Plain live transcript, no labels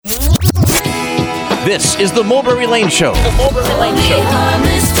This is the Mulberry Lane Show. The Mulberry Lane Show.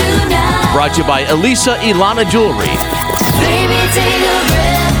 Brought to you by Elisa Ilana Jewelry.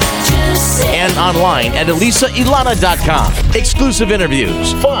 And online at elisailana.com. Exclusive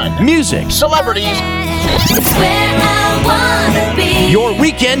interviews, fun, music, celebrities. Your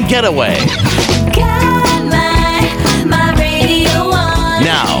weekend getaway.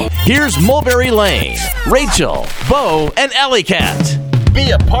 Now, here's Mulberry Lane, Rachel, Bo, and Alley Cat.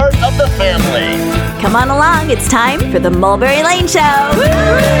 Be a part of the family. Come on along. It's time for the Mulberry Lane Show. Woo!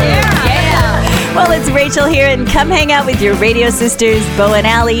 Yeah. Well, it's Rachel here, and come hang out with your radio sisters, Bo and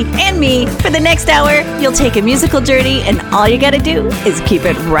Allie, and me. For the next hour, you'll take a musical journey, and all you gotta do is keep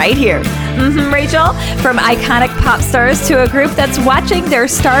it right here. Rachel, from iconic pop stars to a group that's watching their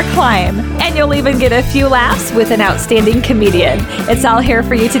star climb. And you'll even get a few laughs with an outstanding comedian. It's all here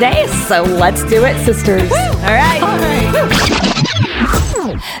for you today, so let's do it, sisters. Woo! All right.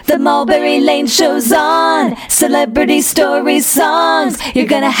 The Mulberry Lane Show's on. Celebrity stories, songs. You're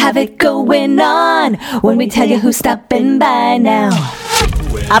gonna have it going on when we tell you who's stopping by now.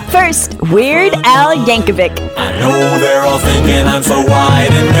 Up first, Weird Al Yankovic. I know they're all thinking I'm so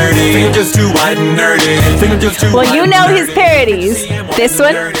wide and nerdy. Think I'm just too wide and nerdy. Think I'm just too Well, you know his parodies. This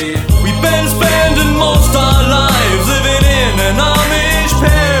one. We've been spending most our lives living in an Amish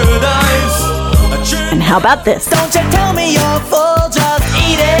paradise. And how about this? Don't you tell me you're full, just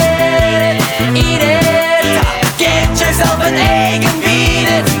eat it. Eat it. Get yourself an egg and beat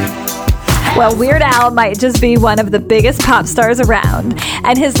it. Well, Weird Al might just be one of the biggest pop stars around.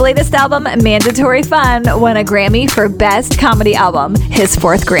 And his latest album, Mandatory Fun, won a Grammy for Best Comedy Album, his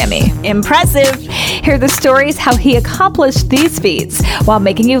 4th Grammy. Impressive. Hear the stories how he accomplished these feats while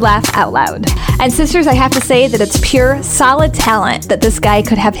making you laugh out loud. And sisters, I have to say that it's pure, solid talent that this guy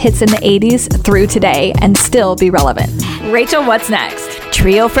could have hits in the 80s through today and still be relevant. Rachel, what's next?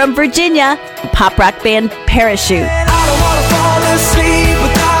 Trio from Virginia, pop rock band Parachute. I don't wanna fall asleep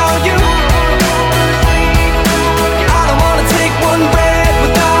without you. I don't wanna take one breath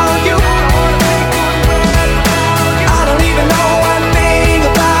without you. I don't even know one thing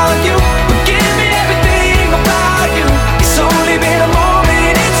about you, but give me everything about you. It's only been a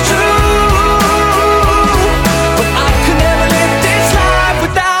moment, it's true, but I could never live this life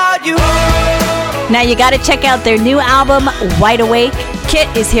without you. Now you gotta check out their new album, Wide Awake. Kit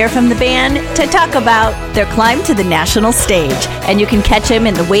is here from the band to talk about their climb to the national stage. And you can catch him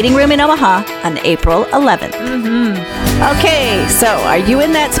in the waiting room in Omaha on April 11th. Okay, so are you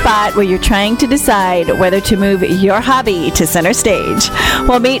in that spot where you're trying to decide whether to move your hobby to center stage?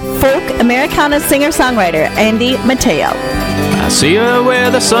 Well, meet folk Americana singer-songwriter Andy Mateo. I see her where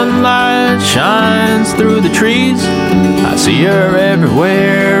the sunlight shines through the trees. I see her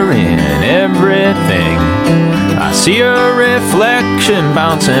everywhere in everything. I see her reflection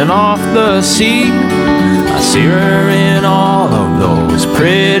bouncing off the sea. I see her in all of those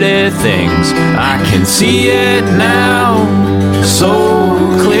pretty things. I can see it now, so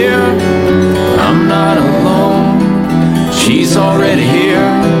clear. I'm not alone, she's already here.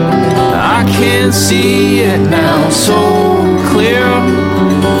 I can see it now, so clear.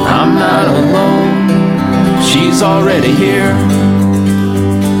 I'm not alone, she's already here.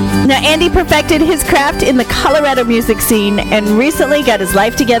 Now, Andy perfected his craft in the Colorado music scene and recently got his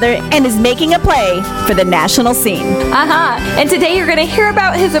life together and is making a play for the national scene. And today you're going to hear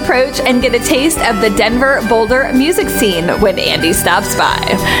about his approach and get a taste of the Denver Boulder music scene when Andy stops by.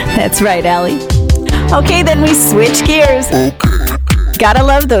 That's right, Allie. Okay, then we switch gears. Gotta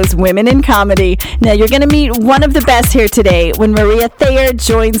love those women in comedy. Now, you're going to meet one of the best here today when Maria Thayer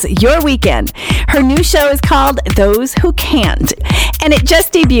joins your weekend. Her new show is called Those Who Can't, and it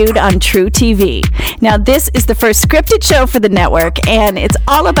just debuted on True TV. Now, this is the first scripted show for the network, and it's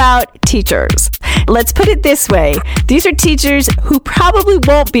all about teachers. Let's put it this way. These are teachers who probably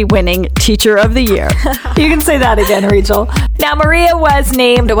won't be winning Teacher of the Year. You can say that again, Rachel. Now, Maria was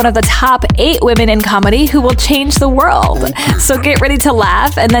named one of the top 8 women in comedy who will change the world. So get ready to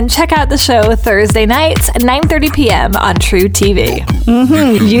laugh and then check out the show Thursday nights at 9:30 p.m. on True TV.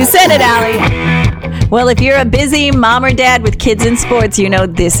 You said it, Allie. Well, if you're a busy mom or dad with kids in sports, you know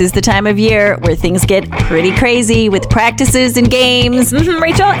this is the time of year where things get pretty crazy with practices and games.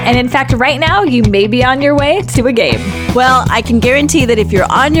 Rachel, and in fact, right now, you may be on your way to a game. Well, I can guarantee that if you're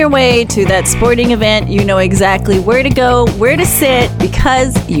on your way to that sporting event, you know exactly where to go, where to sit,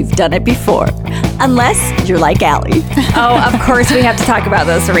 because you've done it before. Unless you're like Allie. Oh, of course we have to talk about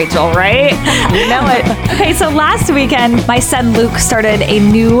this, Rachel, right? You know it. Okay, so last weekend, my son Luke started a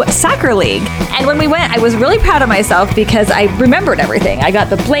new soccer league. And when we went, I was really proud of myself because I remembered everything. I got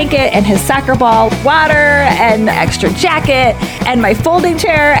the blanket and his soccer ball, water and extra jacket and my folding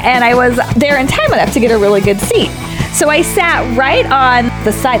chair, and I was there in time enough to get a really good seat. So I sat right on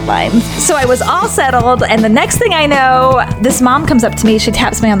the sidelines. So I was all settled, and the next thing I know, this mom comes up to me, she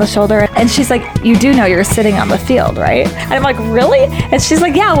taps me on the shoulder, and she's like, "You do know you're sitting on the field, right?" And I'm like, "Really?" And she's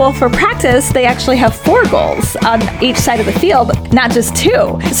like, "Yeah, well, for practice, they actually have 4 goals on each side of the field, not just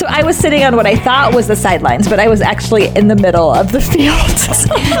 2. So I was sitting on what I thought was the sidelines, but I was actually in the middle of the field.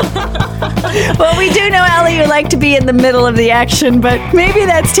 Well, we do know, Allie, you like to be in the middle of the action, but maybe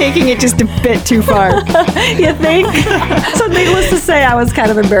that's taking it just a bit too far. You think? So needless to say, I was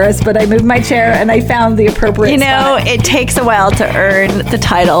kind of embarrassed, but I moved my chair and I found the appropriate spot. It takes a while to earn the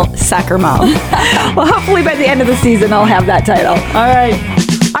title Soccer Mom. Well, hopefully by the end of the season, I'll have that title.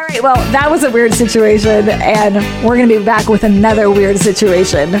 All right, well, that was a weird situation, and we're going to be back with another weird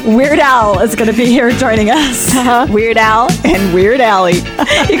situation. Weird Al is going to be here joining us. Weird Al and Weird Allie.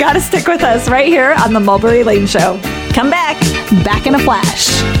 You got to stick with us right here on the Mulberry Lane Show. Come back. Back in a flash.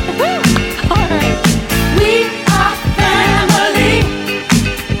 All right.